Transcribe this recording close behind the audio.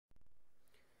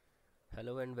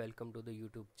Hello and welcome to the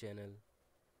YouTube channel.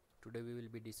 Today we will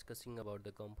be discussing about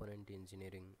the component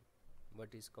engineering.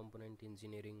 What is component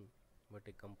engineering? What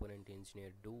a component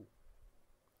engineer do?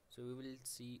 So we will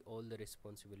see all the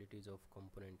responsibilities of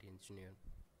component engineer.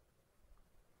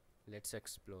 Let's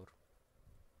explore.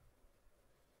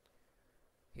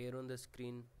 Here on the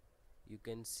screen you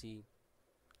can see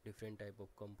different type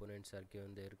of components are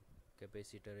given there.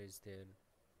 Capacitor is there,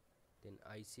 then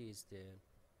IC is there,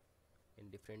 and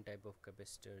different type of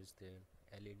capacitor is there,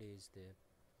 LED is there.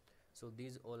 So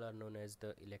these all are known as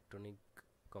the electronic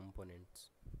components.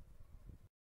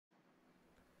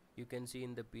 You can see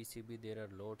in the PCB there are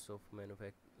lots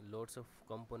of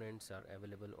components are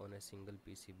available on a single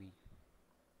PCB.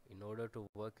 In order to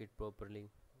work it properly,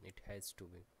 it has to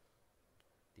be.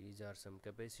 These are some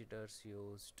capacitors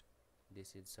used.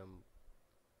 This is some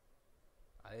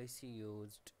IC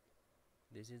used.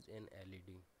 This is an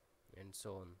LED, and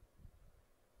so on.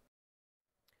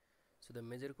 So the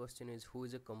major question is, who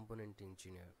is a component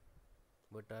engineer?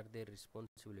 What are their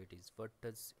responsibilities? What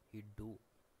does he do?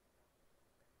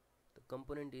 The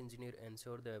component engineer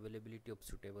ensures the availability of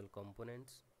suitable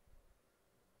components.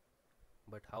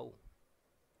 But how?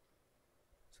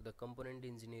 So the component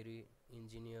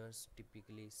engineers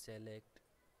typically select,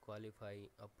 qualify,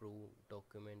 approve,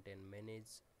 document and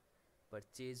manage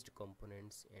purchased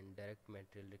components and direct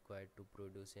material required to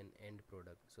produce an end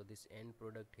product. So this end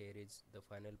product here is the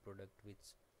final product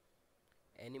which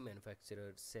any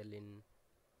manufacturer sell in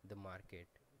the market.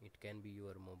 It can be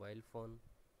your mobile phone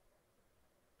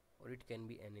or it can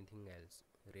be anything else,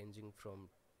 ranging from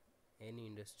any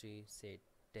industry, say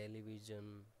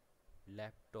television,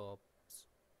 laptops,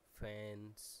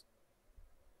 fans,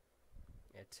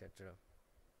 etc.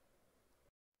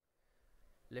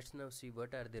 Let's now see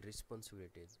what are the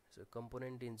responsibilities. So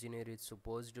component engineer is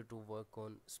supposed to work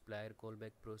on supplier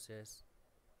callback process,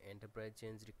 enterprise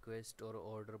change request or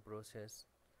order process,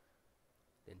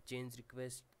 then change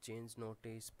request, change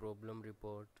notice, problem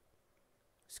report,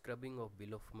 scrubbing of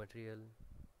bill of material,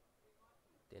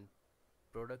 then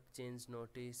product change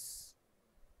notice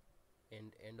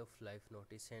and end of life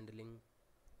notice handling,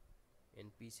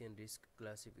 and PC and risk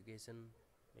classification,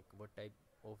 like what type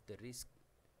of the risk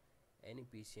any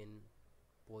PCN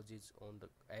poses on the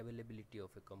availability of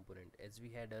a component. As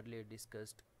we had earlier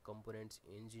discussed, components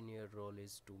engineer role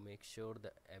is to make sure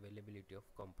the availability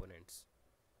of components.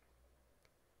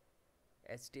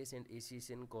 HTS and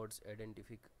ECSN codes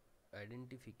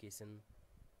identification.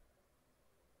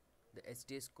 The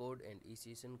HTS code and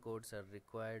ECSN codes are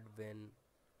required when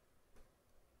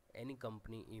any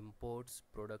company imports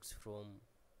products from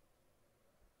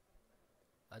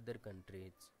other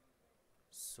countries.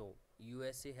 So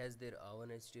USA has their own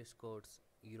HTS codes,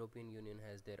 European Union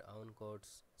has their own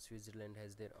codes, Switzerland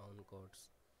has their own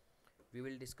codes. We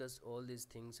will discuss all these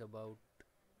things about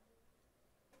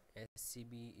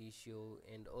SCB issue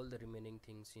and all the remaining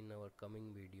things in our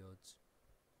coming videos.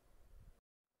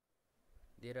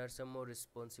 There are some more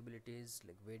responsibilities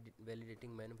like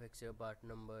validating manufacturer part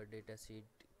number, data sheet,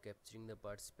 capturing the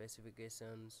part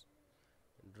specifications,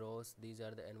 draws. These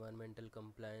are the environmental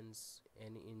compliance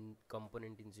any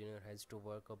component engineer has to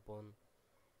work upon.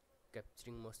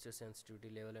 Capturing moisture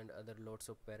sensitivity level and other lots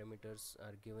of parameters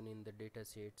are given in the data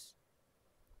sheets.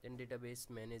 Then database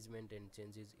management and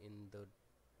changes in the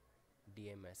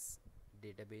DMS,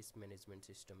 database management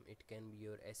system. It can be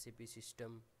your SAP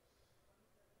system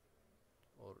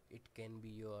or it can be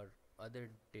your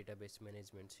other database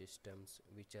management systems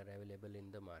which are available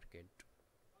in the market.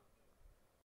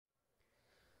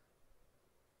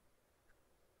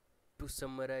 To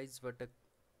summarize,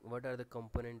 what are the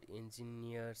component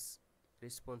engineers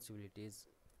responsibilities,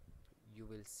 you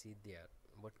will see there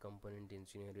what component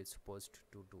engineer is supposed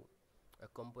to do. A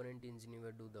component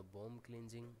engineer do the BOM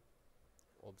cleansing,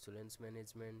 obsolescence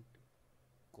management,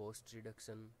 cost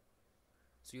reduction.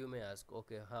 So you may ask,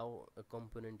 okay, how a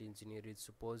component engineer is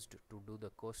supposed to do the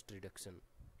cost reduction?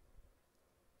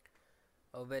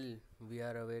 Well, we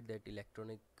are aware that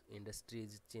electronic industry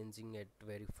is changing at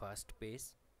very fast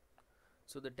pace.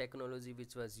 So the technology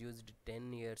which was used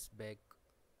 10 years back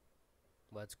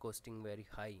was costing very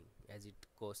high as it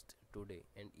costs today,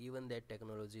 and even that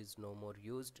technology is no more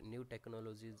used. New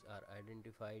technologies are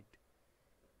identified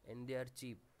and they are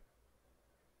cheap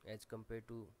as compared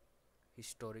to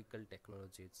historical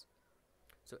technologies.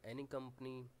 So any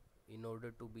company, in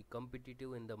order to be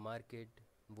competitive in the market,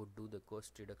 would do the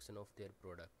cost reduction of their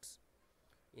products.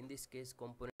 In this case,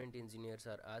 component engineers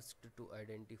are asked to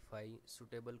identify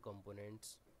suitable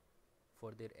components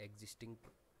for their existing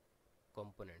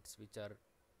components which are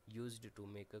used to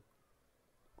make a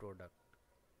product.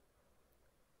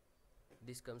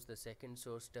 this comes the second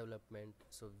source development,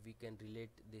 so we can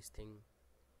relate this thing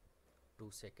to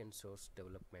second source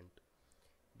development.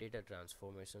 Data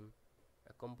transformation.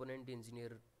 A component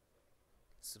engineer's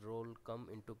role come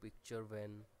into picture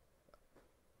when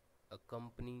a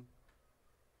company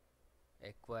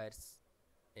acquires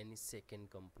any second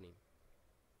company.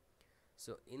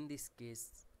 So in this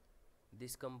case,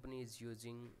 this company is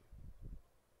using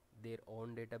their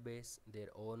own database, their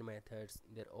own methods,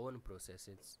 their own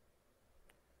processes.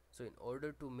 So in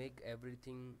order to make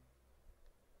everything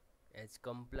as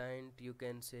compliant, you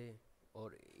can say,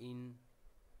 or in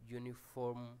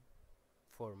uniform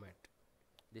format,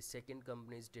 the second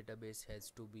company's database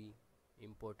has to be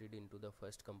imported into the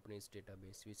first company's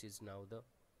database, which is now the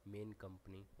main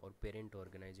company or parent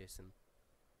organization.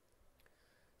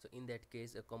 So in that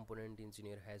case, a component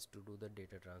engineer has to do the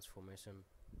data transformation.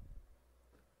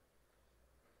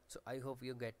 So I hope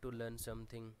you get to learn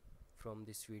something from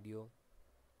this video.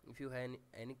 If you have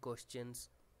any questions,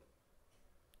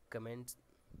 comments,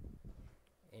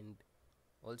 and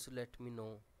also let me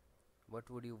know what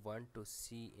would you want to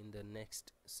see in the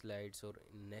next slides or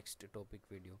in next topic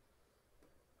video.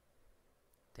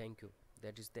 Thank you.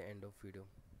 That is the end of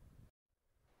video.